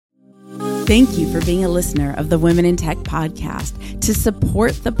Thank you for being a listener of the Women in Tech podcast. To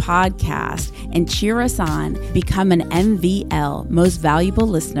support the podcast and cheer us on, become an MVL, Most Valuable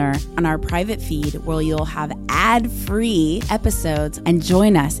Listener, on our private feed where you'll have ad-free episodes and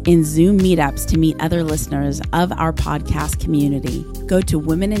join us in Zoom meetups to meet other listeners of our podcast community. Go to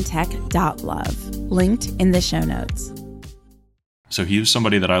womenintech.love, linked in the show notes. So he was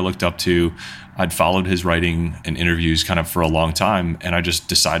somebody that I looked up to. I'd followed his writing and interviews kind of for a long time, and I just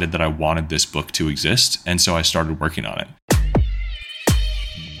decided that I wanted this book to exist, and so I started working on it.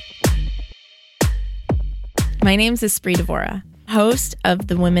 My name's Espree Devora, host of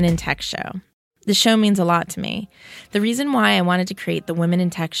the Women in Tech Show. The show means a lot to me. The reason why I wanted to create the Women in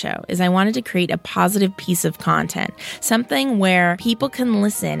Tech Show is I wanted to create a positive piece of content, something where people can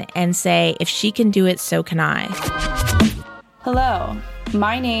listen and say, if she can do it, so can I. Hello,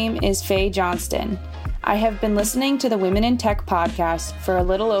 my name is Faye Johnston. I have been listening to the Women in Tech podcast for a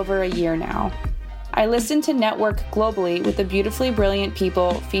little over a year now. I listen to network globally with the beautifully brilliant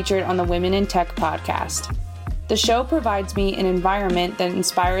people featured on the Women in Tech podcast. The show provides me an environment that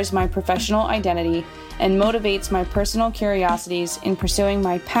inspires my professional identity and motivates my personal curiosities in pursuing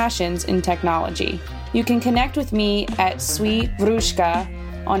my passions in technology. You can connect with me at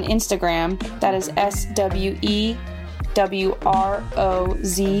SweWrozka on Instagram, that is SweWrozka,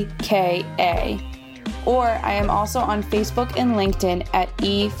 or I am also on Facebook and LinkedIn at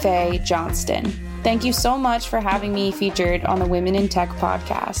eFayeJohnston. Thank you so much for having me featured on the Women in Tech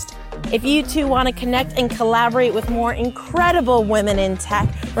podcast. If you too want to connect and collaborate with more incredible women in tech,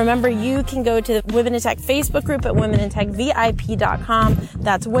 remember you can go to the Women in Tech Facebook group at womenintechvip.com.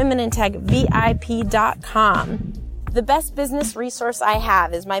 That's womenintechvip.com. The best business resource I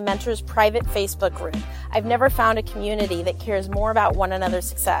have is my mentor's private Facebook group. I've never found a community that cares more about one another's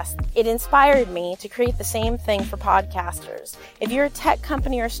success. It inspired me to create the same thing for podcasters. If you're a tech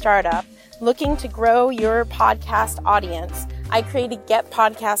company or startup looking to grow your podcast audience, I created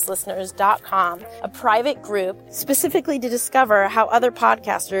GetPodcastListeners.com, a private group specifically to discover how other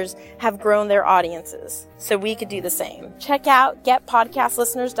podcasters have grown their audiences, so we could do the same. Check out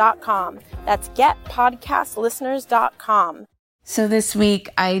GetPodcastListeners.com. That's GetPodcastListeners.com. So this week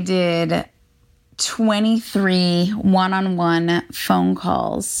I did 23 one-on-one phone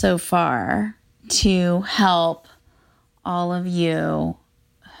calls so far to help all of you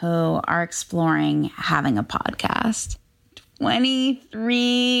who are exploring having a podcast.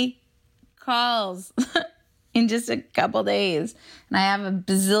 23 calls in just a couple days. And I have a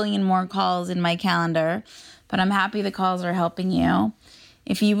bazillion more calls in my calendar, but I'm happy the calls are helping you.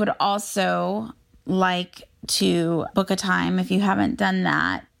 If you would also like to book a time, if you haven't done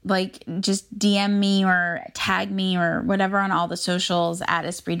that, like just DM me or tag me or whatever on all the socials at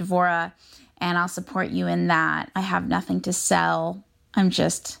Espree Devora, and I'll support you in that. I have nothing to sell. I'm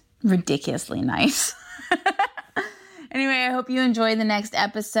just ridiculously nice. Anyway, I hope you enjoy the next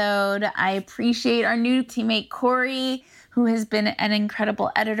episode. I appreciate our new teammate, Corey, who has been an incredible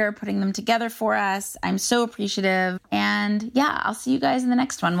editor putting them together for us. I'm so appreciative. And yeah, I'll see you guys in the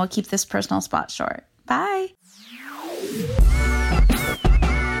next one. We'll keep this personal spot short. Bye.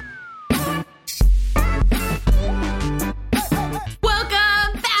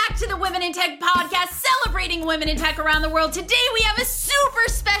 Welcome back to the Women in Tech podcast, celebrating women in tech around the world. Today we have a super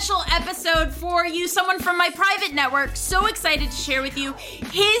special episode for you, someone from my private network. So excited to share with you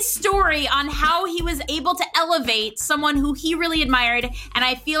his story on how he was able to elevate someone who he really admired. And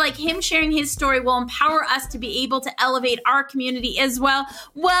I feel like him sharing his story will empower us to be able to elevate our community as well.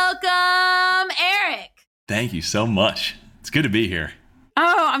 Welcome, Eric. Thank you so much. It's good to be here.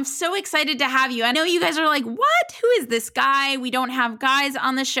 Oh, I'm so excited to have you. I know you guys are like, what? Who is this guy? We don't have guys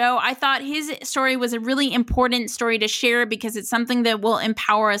on the show. I thought his story was a really important story to share because it's something that will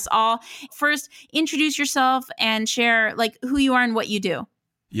empower us all. First, introduce yourself and share like who you are and what you do.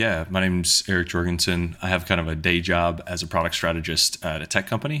 Yeah, my name's Eric Jorgensen. I have kind of a day job as a product strategist at a tech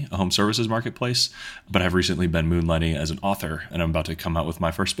company, a home services marketplace, but I've recently been moonlighting as an author, and I'm about to come out with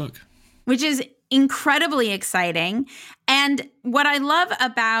my first book. Which is incredibly exciting. And what I love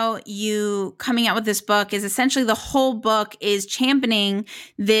about you coming out with this book is essentially the whole book is championing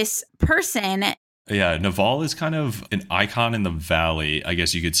this person. Yeah, Naval is kind of an icon in the Valley, I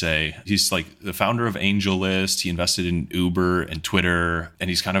guess you could say. He's like the founder of AngelList. He invested in Uber and Twitter, and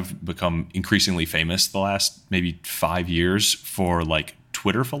he's kind of become increasingly famous the last maybe 5 years for like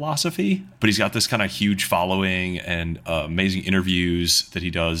Twitter philosophy, but he's got this kind of huge following and amazing interviews that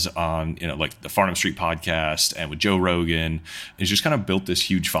he does on, like the Farnham Street podcast and with Joe Rogan. He's just kind of built this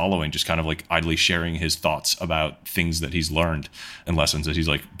huge following, just kind of like idly sharing his thoughts about things that he's learned and lessons that he's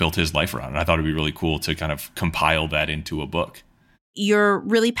like built his life around. And I thought it'd be really cool to kind of compile that into a book. you're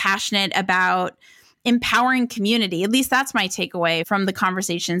really passionate about empowering community. At least that's my takeaway from the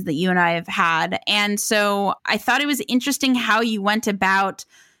conversations that you and I have had. And so I thought it was interesting how you went about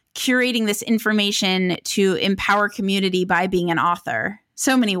curating this information to empower community by being an author.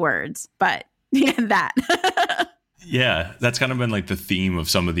 So many words, but that. Yeah, that's kind of been like the theme of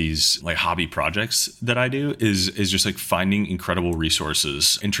some of these like hobby projects that I do is just like finding incredible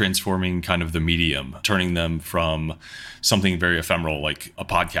resources and transforming kind of the medium, turning them from something very ephemeral like a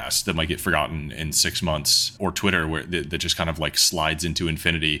podcast that might get forgotten in 6 months, or Twitter where that just kind of like slides into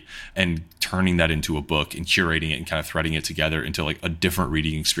infinity, and turning that into a book and curating it and kind of threading it together into like a different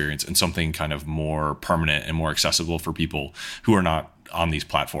reading experience and something kind of more permanent and more accessible for people who are not on these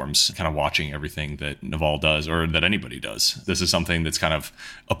platforms, kind of watching everything that Naval does or that anybody does. This is something that's kind of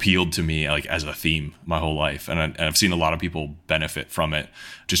appealed to me like as a theme my whole life. And I've seen a lot of people benefit from it,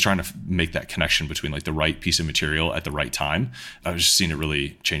 just trying to make that connection between like the right piece of material at the right time. I've just seen it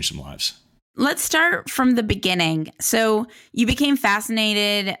really change some lives. Let's start from the beginning. So you became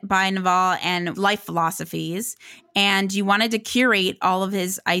fascinated by Naval and life philosophies, and you wanted to curate all of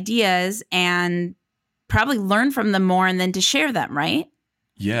his ideas and probably learn from them more and then to share them, right?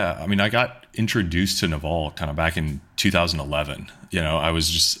 Yeah. I mean, I got introduced to Naval kind of back in 2011. I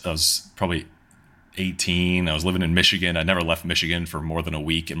was probably 18. I was living in Michigan. I never left Michigan for more than a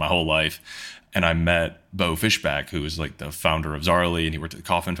week in my whole life. And I met Bo Fishback, who was like the founder of Zarly, and he worked at the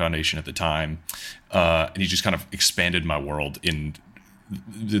Kauffman Foundation at the time. And he just kind of expanded my world in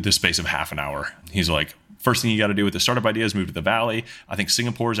the space of half an hour. He's like, first thing you got to do with the startup idea is move to the Valley. I think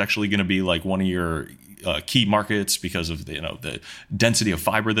Singapore is actually going to be like one of your key markets because of the density of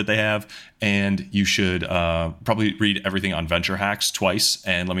fiber that they have. And you should probably read everything on Venture Hacks twice.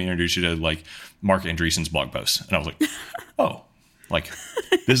 And let me introduce you to like Mark Andreessen's blog posts. And I was like, oh, like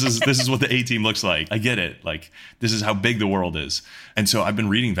this is what the A team looks like. I get it. Like this is how big the world is. And so I've been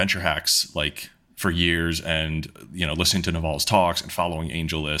reading Venture Hacks like for years, and listening to Naval's talks and following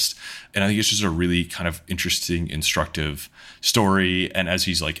AngelList, and I think it's just a really kind of interesting, instructive story. And as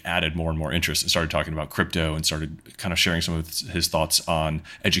he's like added more and more interest and started talking about crypto and started kind of sharing some of his thoughts on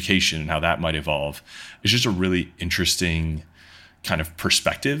education and how that might evolve, it's just a really interesting kind of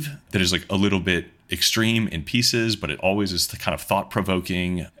perspective that is like a little bit extreme in pieces, but it always is the kind of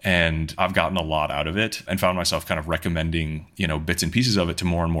thought-provoking. And I've gotten a lot out of it and found myself kind of recommending, bits and pieces of it to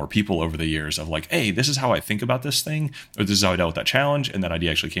more and more people over the years of like, hey, this is how I think about this thing, or this is how I dealt with that challenge. And that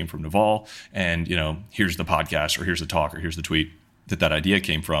idea actually came from Naval. And, here's the podcast, or here's the talk, or here's the tweet that idea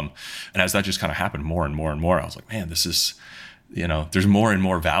came from. And as that just kind of happened more and more and more, I was like, man, this is, there's more and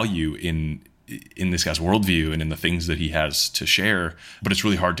more value in this guy's worldview and in the things that he has to share, but it's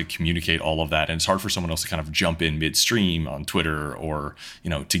really hard to communicate all of that. And it's hard for someone else to kind of jump in midstream on Twitter or,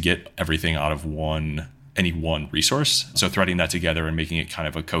 to get everything out of any one resource. So threading that together and making it kind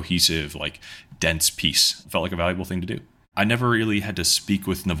of a cohesive, like dense piece felt like a valuable thing to do. I never really had to speak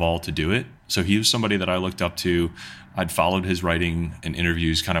with Naval to do it. So he was somebody that I looked up to. I'd followed his writing and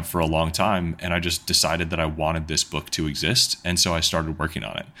interviews kind of for a long time, and I just decided that I wanted this book to exist. And so I started working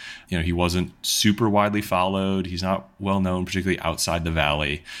on it. He wasn't super widely followed. He's not well known, particularly outside the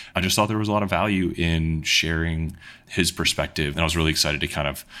Valley. I just thought there was a lot of value in sharing his perspective. And I was really excited to kind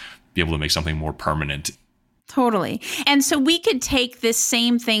of be able to make something more permanent. Totally. And so we could take this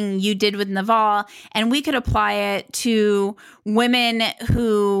same thing you did with Naval and we could apply it to women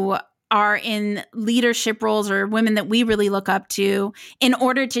who are in leadership roles or women that we really look up to in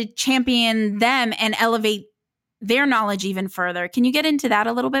order to champion them and elevate their knowledge even further. Can you get into that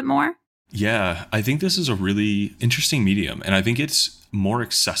a little bit more? Yeah, I think this is a really interesting medium, and I think it's more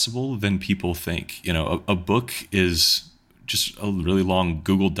accessible than people think. A book is just a really long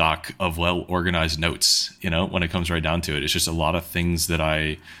Google Doc of well-organized notes, when it comes right down to it. It's just a lot of things that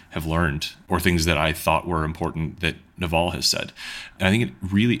I have learned or things that I thought were important that Naval has said. And I think a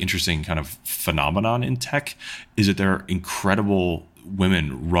really interesting kind of phenomenon in tech is that there are incredible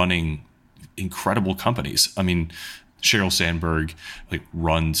women running incredible companies. I mean, Sheryl Sandberg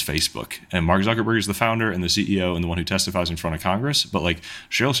runs Facebook, and Mark Zuckerberg is the founder and the CEO and the one who testifies in front of Congress. But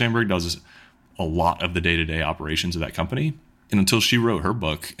Sheryl Sandberg does a lot of the day-to-day operations of that company. And until she wrote her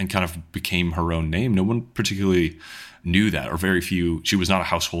book and kind of became her own name, no one particularly knew that, or very few. She was not a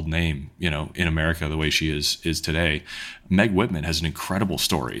household name, in America the way she is today. Meg Whitman has an incredible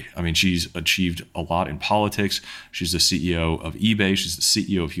story. I mean, she's achieved a lot in politics. She's the CEO of eBay. She's the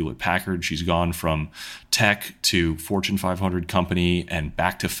CEO of Hewlett Packard. She's gone from tech to Fortune 500 company and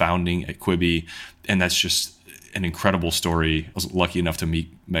back to founding at Quibi. And that's just an incredible story. I was lucky enough to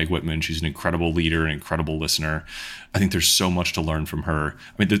meet Meg Whitman. She's an incredible leader, an incredible listener. I think there's so much to learn from her.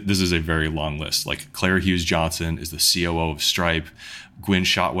 I mean, this is a very long list. Like Claire Hughes Johnson is the COO of Stripe. Gwynne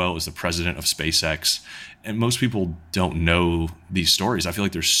Shotwell is the president of SpaceX. And most people don't know these stories. I feel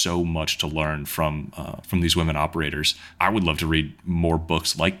like there's so much to learn from these women operators. I would love to read more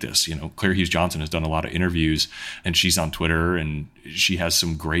books like this. You know, Claire Hughes Johnson has done a lot of interviews, and she's on Twitter, and she has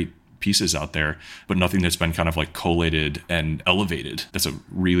some great pieces out there, but nothing that's been kind of like collated and elevated. That's a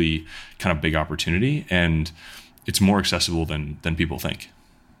really kind of big opportunity, and it's more accessible than people think.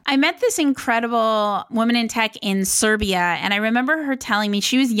 I met this incredible woman in tech in Serbia, and I remember her telling me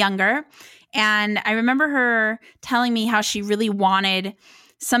she was younger. And I remember her telling me how she really wanted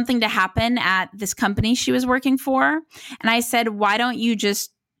something to happen at this company she was working for. And I said, why don't you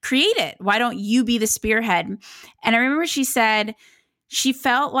just create it? Why don't you be the spearhead? And I remember she said she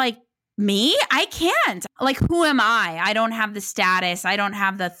felt like, me? I can't. Like, who am I? I don't have the status. I don't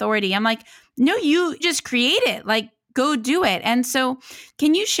have the authority. I'm like, no, you just create it. Like, go do it. And so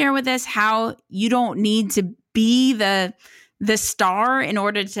can you share with us how you don't need to be the star in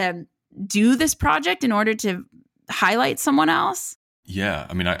order to do this project, in order to highlight someone else? Yeah.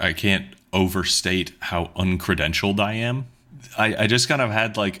 I mean, I can't overstate how uncredentialed I am. I just kind of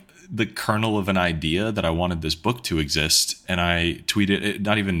had like the kernel of an idea that I wanted this book to exist. And I tweeted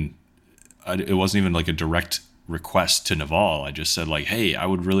it, it wasn't even like a direct request to Naval. I just said like, hey, I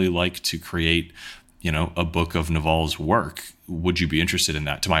would really like to create, a book of Naval's work. Would you be interested in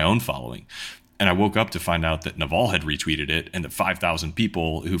that? To my own following. And I woke up to find out that Naval had retweeted it, and that 5,000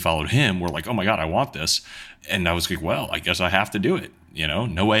 people who followed him were like, oh my God, I want this. And I was like, well, I guess I have to do it.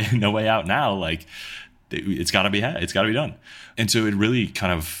 No way out now. Like, it's gotta be done. And so it really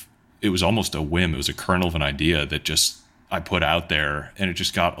it was almost a whim. It was a kernel of an idea that just I put out there, and it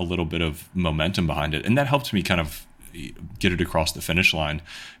just got a little bit of momentum behind it. And that helped me kind of get it across the finish line.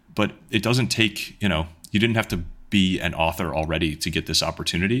 But it doesn't take, you didn't have to be an author already to get this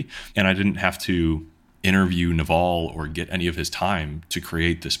opportunity. And I didn't have to interview Naval or get any of his time to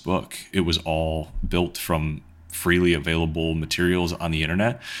create this book. It was all built from freely available materials on the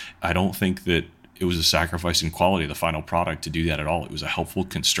internet. I don't think that it was a sacrifice in quality of the final product to do that at all. It was a helpful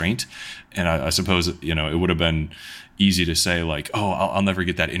constraint. And I suppose, it would have been easy to say like, oh, I'll never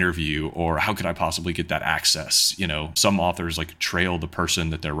get that interview, or how could I possibly get that access? Some authors like trail the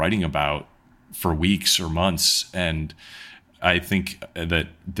person that they're writing about for weeks or months. And I think that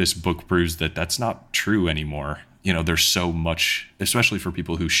this book proves that that's not true anymore. There's so much, especially for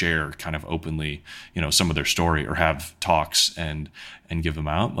people who share kind of openly, some of their story or have talks and give them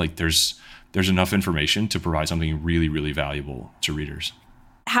out. Like there's enough information to provide something really, really valuable to readers.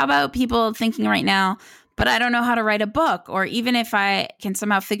 How about people thinking right now, but I don't know how to write a book, or even if I can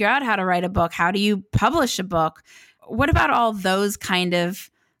somehow figure out how to write a book, how do you publish a book? What about all those kind of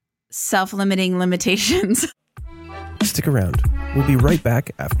self-limiting limitations? Stick around. We'll be right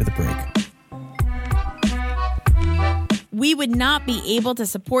back after the break. We would not be able to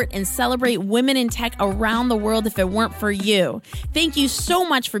support and celebrate women in tech around the world if it weren't for you. Thank you so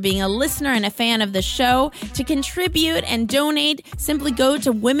much for being a listener and a fan of the show. To contribute and donate, simply go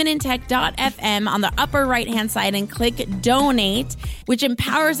to womenintech.fm on the upper right-hand side and click Donate, which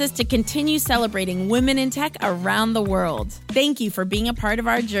empowers us to continue celebrating women in tech around the world. Thank you for being a part of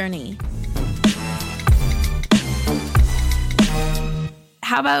our journey.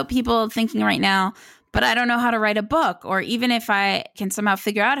 How about people thinking right now, but I don't know how to write a book, or even if I can somehow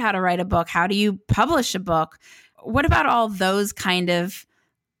figure out how to write a book, how do you publish a book? What about all those kind of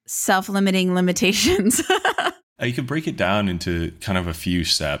self-limiting limitations? You could break it down into kind of a few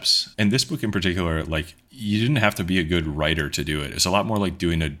steps. And this book in particular, like, you didn't have to be a good writer to do it. It's a lot more like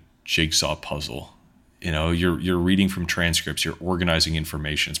doing a jigsaw puzzle. You're reading from transcripts, you're organizing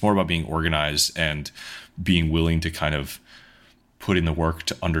information. It's more about being organized and being willing to kind of put in the work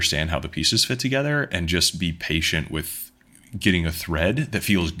to understand how the pieces fit together, and just be patient with getting a thread that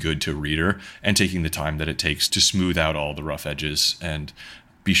feels good to a reader, and taking the time that it takes to smooth out all the rough edges and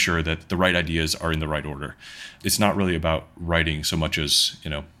be sure that the right ideas are in the right order. It's not really about writing so much as,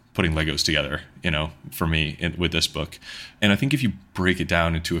 putting Legos together, for me with this book. And I think if you break it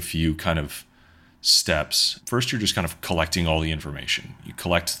down into a few kind of steps, first you're just kind of collecting all the information. You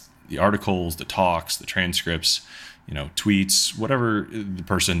collect the articles, the talks, the transcripts, tweets, whatever the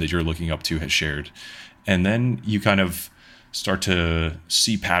person that you're looking up to has shared. And then you kind of start to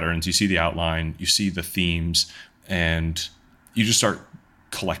see patterns. You see the outline, you see the themes, and you just start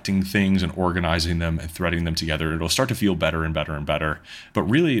collecting things and organizing them and threading them together. It'll start to feel better and better and better. But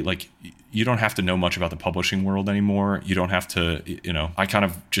really, like, you don't have to know much about the publishing world anymore. You don't have to, I kind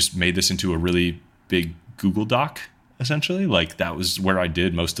of just made this into a really big Google Doc, essentially. Like that was where I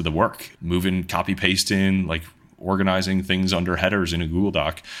did most of the work, moving, copy pasting, like organizing things under headers in a Google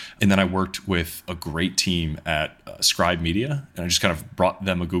Doc. And then I worked with a great team at Scribe Media, and I just kind of brought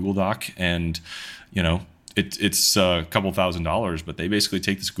them a Google Doc, and, you know, it's a couple $1,000s, but they basically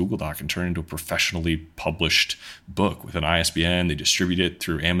take this Google Doc and turn it into a professionally published book with an ISBN. They distribute it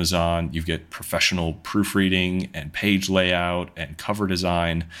through Amazon. You get professional proofreading and page layout and cover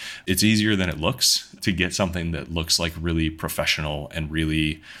design. It's easier than it looks to get something that looks like really professional and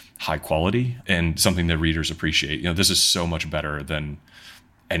really high quality and something that readers appreciate. You know, this is so much better than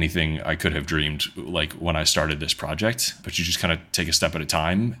anything I could have dreamed like when I started this project. But you just kind of take a step at a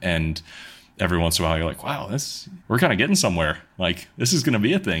time, and every once in a while you're like, wow, we're kind of getting somewhere. Like, this is going to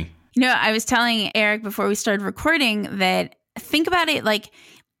be a thing. You know, I was telling Eric before we started recording that think about it, like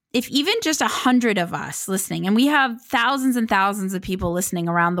if even just 100 of us listening, and we have thousands and thousands of people listening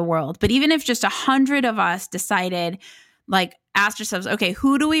around the world, but even if just 100 of us decided, like, asked ourselves, okay,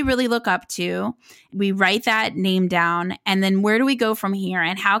 who do we really look up to? We write that name down, and then where do we go from here?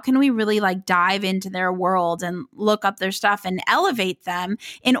 And how can we really like dive into their world and look up their stuff and elevate them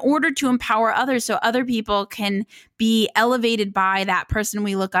in order to empower others so other people can be elevated by that person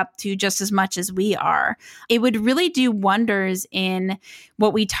we look up to just as much as we are? It would really do wonders in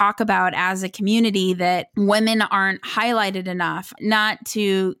what we talk about as a community, that women aren't highlighted enough, not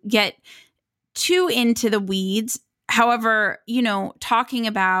to get too into the weeds. However, you know, talking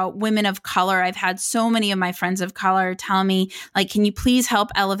about women of color, I've had so many of my friends of color tell me, like, can you please help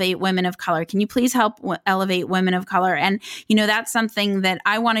elevate women of color? Can you please help elevate women of color? And, you know, that's something that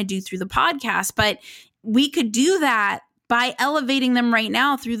I want to do through the podcast, but we could do that by elevating them right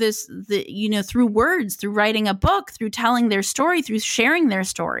now through through words, through writing a book, through telling their story, through sharing their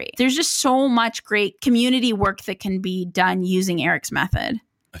story. There's just so much great community work that can be done using Eric's method.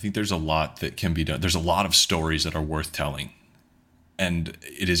 I think there's a lot that can be done. There's a lot of stories that are worth telling. And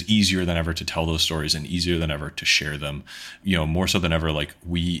it is easier than ever to tell those stories and easier than ever to share them. You know, more so than ever, like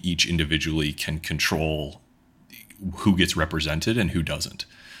we each individually can control who gets represented and who doesn't.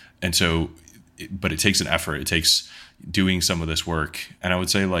 And so, but it takes an effort. It takes doing some of this work. And I would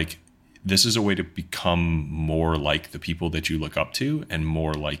say, like, this is a way to become more like the people that you look up to and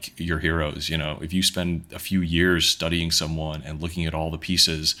more like your heroes. You know, if you spend a few years studying someone and looking at all the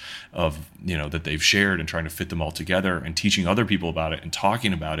pieces of, you know, that they've shared and trying to fit them all together and teaching other people about it and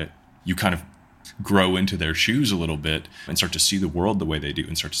talking about it, you kind of grow into their shoes a little bit and start to see the world the way they do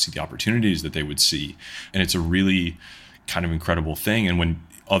and start to see the opportunities that they would see. And it's a really kind of incredible thing. And when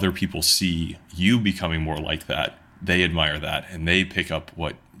other people see you becoming more like that, they admire that and they pick up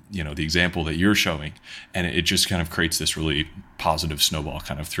what, you know, the example that you're showing, and it just kind of creates this really positive snowball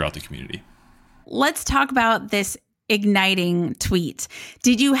kind of throughout the community. Let's talk about this igniting tweet.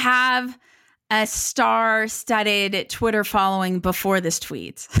 Did you have a star-studded Twitter following before this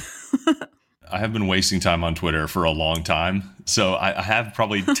tweet? I have been wasting time on Twitter for a long time. So I have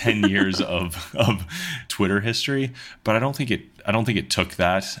probably 10 years of Twitter history, but I don't think it took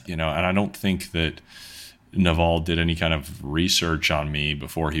that, you know, and I don't think that Naval did any kind of research on me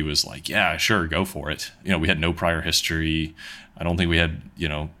before he was like, yeah, sure, go for it. You know, we had no prior history. I don't think we had, you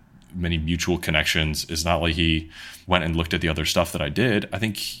know, many mutual connections. It's not like he went and looked at the other stuff that I did. I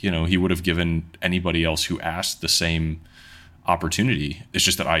think, you know, he would have given anybody else who asked the same opportunity. It's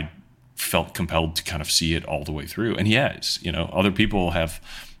just that I felt compelled to kind of see it all the way through. And he has, you know, other people have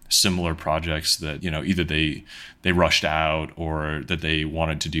similar projects that, you know, either they rushed out or that they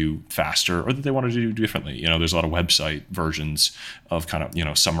wanted to do faster or that they wanted to do differently. You know, there's a lot of website versions of kind of, you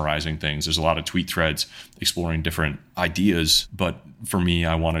know, summarizing things. There's a lot of tweet threads exploring different ideas. But for me,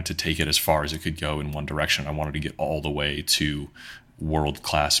 I wanted to take it as far as it could go in one direction. I wanted to get all the way to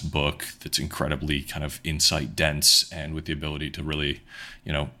world-class book that's incredibly kind of insight dense and with the ability to really,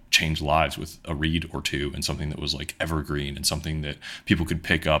 you know, change lives with a read or two, and something that was like evergreen and something that people could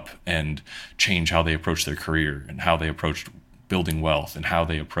pick up and change how they approach their career and how they approached building wealth and how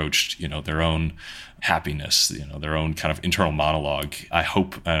they approached, you know, their own happiness, you know, their own kind of internal monologue. I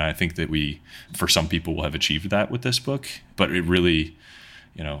hope and I think that we, for some people, will have achieved that with this book, but it really,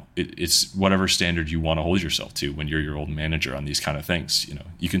 you know, it's whatever standard you want to hold yourself to when you're your old manager on these kind of things. You know,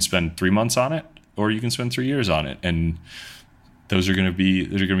 you can spend 3 months on it or you can spend 3 years on it, and those are going to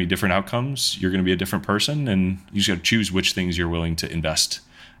be different outcomes. You're going to be a different person, and you just got to choose which things you're willing to invest,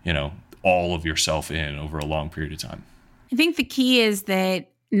 you know, all of yourself in over a long period of time. I think the key is that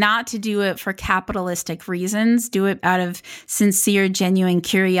not to do it for capitalistic reasons. Do it out of sincere, genuine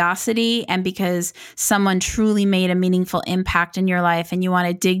curiosity and because someone truly made a meaningful impact in your life and you want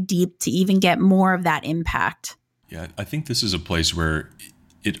to dig deep to even get more of that impact. Yeah, I think this is a place where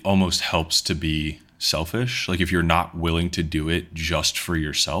it almost helps to be selfish, like if you're not willing to do it just for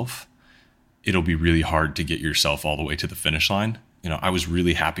yourself, it'll be really hard to get yourself all the way to the finish line. I was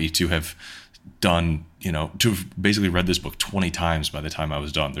really happy to have done, to have basically read this book 20 times by the time I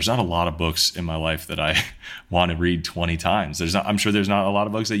was done. There's not a lot of books in my life that I want to read 20 times. I'm sure there's not a lot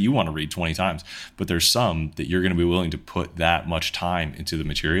of books that you want to read 20 times, but there's some that you're going to be willing to put that much time into the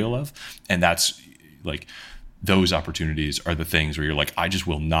material of. And that's like, those opportunities are the things where you're like, I just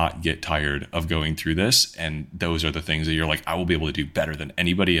will not get tired of going through this. And those are the things that you're like, I will be able to do better than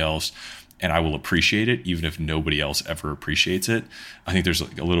anybody else. And I will appreciate it, even if nobody else ever appreciates it. I think there's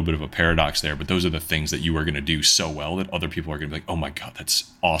like a little bit of a paradox there, but those are the things that you are going to do so well that other people are going to be like, oh my God,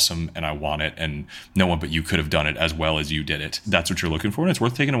 that's awesome. And I want it. And no one but you could have done it as well as you did it. That's what you're looking for. And it's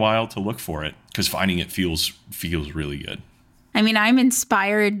worth taking a while to look for it, because finding it feels really good. I mean, I'm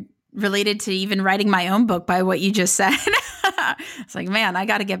inspired related to even writing my own book by what you just said. It's like, man, I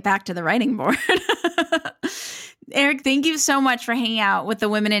got to get back to the writing board. Eric, thank you so much for hanging out with the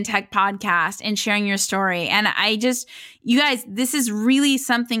Women in Tech podcast and sharing your story. And you guys, this is really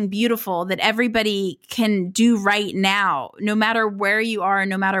something beautiful that everybody can do right now, no matter where you are,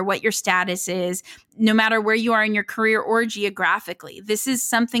 no matter what your status is, no matter where you are in your career or geographically. This is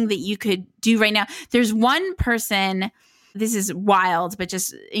something that you could do right now. There's one person, this is wild, but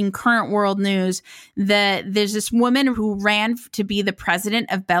just in current world news, there's this woman who ran to be the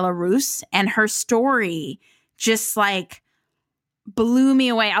president of Belarus, and her story just like blew me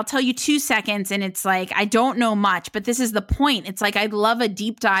away. I'll tell you 2 seconds, and it's like, I don't know much, but this is the point. It's like, I'd love a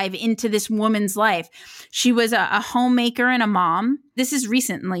deep dive into this woman's life. She was a homemaker and a mom. This is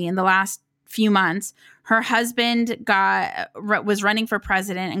recently in the last few months. Her husband was running for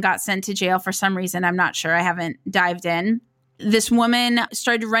president and got sent to jail for some reason. I'm not sure. I haven't dived in. This woman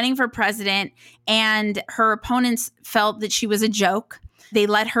started running for president, and her opponents felt that she was a joke. They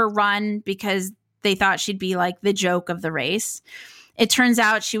let her run because they thought she'd be like the joke of the race. It turns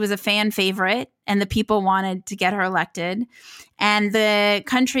out she was a fan favorite, and the people wanted to get her elected. And the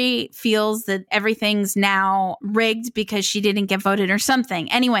country feels that everything's now rigged because she didn't get voted or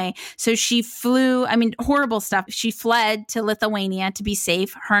something. Anyway, so she flew, horrible stuff. She fled to Lithuania to be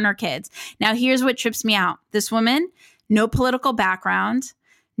safe, her and her kids. Now, here's what trips me out. This woman, no political background,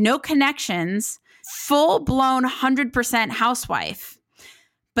 no connections, full-blown 100% housewife.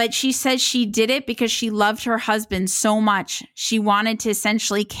 But she says she did it because she loved her husband so much. She wanted to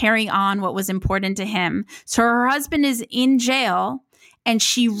essentially carry on what was important to him. So her husband is in jail, and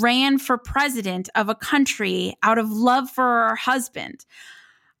she ran for president of a country out of love for her husband.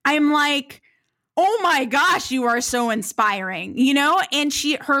 I'm like, oh my gosh, you are so inspiring, And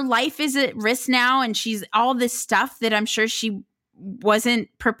her life is at risk now, and she's all this stuff that I'm sure she wasn't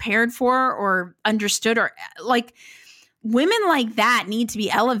prepared for or understood, or like, women like that need to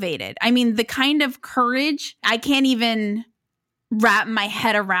be elevated. The kind of courage, I can't even wrap my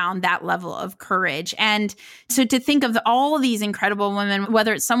head around that level of courage. And so to think of all of these incredible women,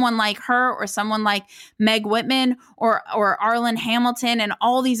 whether it's someone like her or someone like Meg Whitman or Arlen Hamilton and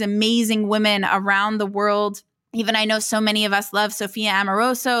all these amazing women around the world. Even I know so many of us love Sophia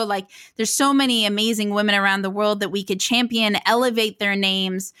Amoruso. Like, there's so many amazing women around the world that we could champion, elevate their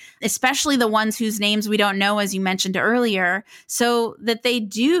names, especially the ones whose names we don't know, as you mentioned earlier, so that they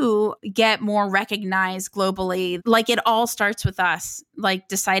do get more recognized globally. Like, it all starts with us, like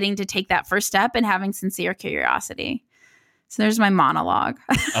deciding to take that first step and having sincere curiosity. So there's my monologue.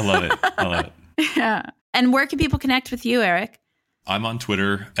 I love it. Yeah. And where can people connect with you, Eric? I'm on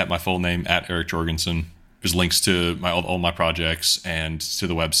Twitter at my full name, at Eric Jorgensen. There's links to all my projects and to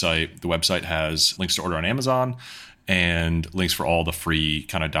the website. The website has links to order on Amazon and links for all the free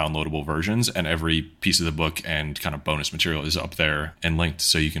kind of downloadable versions. And every piece of the book and kind of bonus material is up there and linked,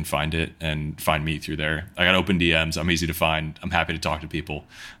 so you can find it and find me through there. I got open DMs. I'm easy to find. I'm happy to talk to people.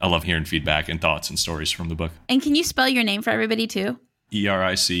 I love hearing feedback and thoughts and stories from the book. And can you spell your name for everybody too?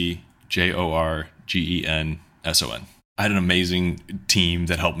 EricJorgenson. I had an amazing team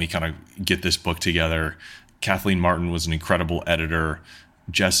that helped me kind of get this book together. Kathleen Martin was an incredible editor.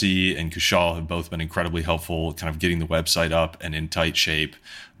 Jesse and Kushal have both been incredibly helpful, kind of getting the website up and in tight shape.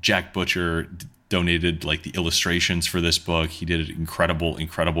 Jack Butcher donated like the illustrations for this book. He did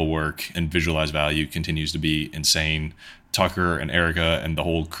incredible work, and Visualize Value continues to be insane. Tucker and Erica and the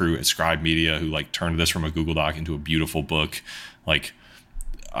whole crew at Scribe Media, who like turned this from a Google Doc into a beautiful book. Like,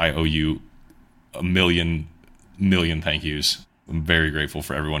 I owe you a million thank yous. I'm very grateful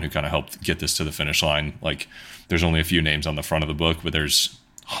for everyone who kind of helped get this to the finish line. Like, there's only a few names on the front of the book, but there's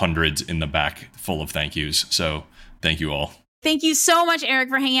hundreds in the back full of thank yous. So thank you all. Thank you so much, Eric,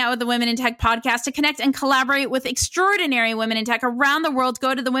 for hanging out with the Women in Tech podcast. To connect and collaborate with extraordinary women in tech around the world,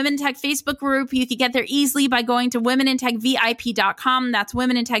 go to the Women in Tech Facebook group. You can get there easily by going to womenintechvip.com. That's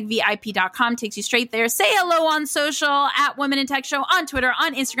womenintechvip.com. Takes you straight there. Say hello on social at Women in Tech Show, on Twitter,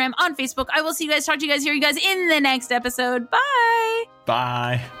 on Instagram, on Facebook. I will see you guys, talk to you guys, hear you guys in the next episode. Bye.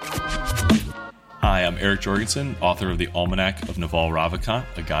 Bye. Hi, I'm Eric Jorgensen, author of The Almanac of Naval Ravikant,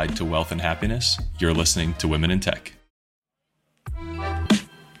 A Guide to Wealth and Happiness. You're listening to Women in Tech.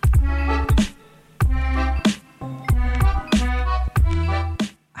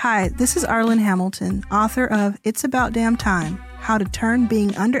 Hi, this is Arlen Hamilton, author of It's About Damn Time, How to Turn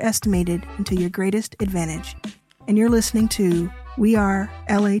Being Underestimated into Your Greatest Advantage. And you're listening to We Are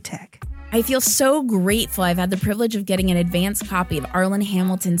LA Tech. I feel so grateful I've had the privilege of getting an advance copy of Arlen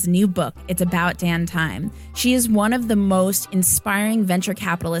Hamilton's new book, It's About Damn Time. She is one of the most inspiring venture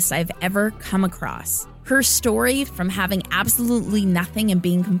capitalists I've ever come across. Her story, from having absolutely nothing and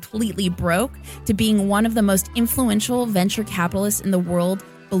being completely broke to being one of the most influential venture capitalists in the world,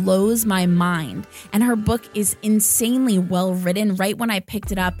 blows my mind. And her book is insanely well written. Right when I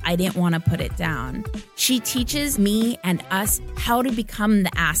picked it up, I didn't want to put it down. She teaches me and us how to become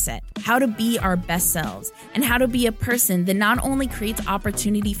the asset, how to be our best selves, and how to be a person that not only creates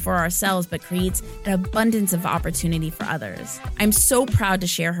opportunity for ourselves, but creates an abundance of opportunity for others. I'm so proud to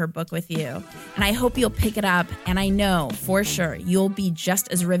share her book with you, and I hope you'll pick it up, and I know for sure you'll be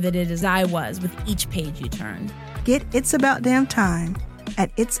just as riveted as I was with each page you turn. Get It's About Damn Time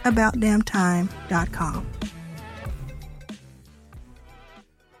at itsaboutdamntime.com.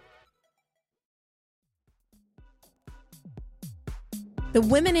 The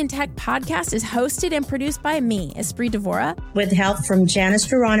Women in Tech podcast is hosted and produced by me, Esprit Devora, with help from Janice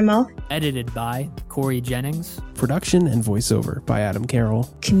Geronimo. Edited by Corey Jennings. Production and voiceover by Adam Carroll.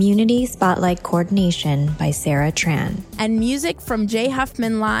 Community Spotlight Coordination by Sarah Tran. And music from Jay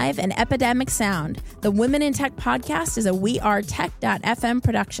Huffman Live and Epidemic Sound. The Women in Tech podcast is a wearetech.fm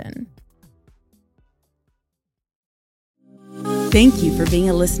production. Thank you for being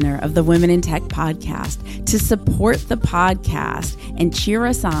a listener of the Women in Tech podcast. To support the podcast and cheer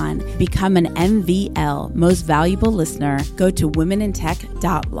us on, become an MVL, Most Valuable Listener, go to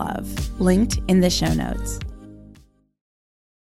womenintech.love, linked in the show notes.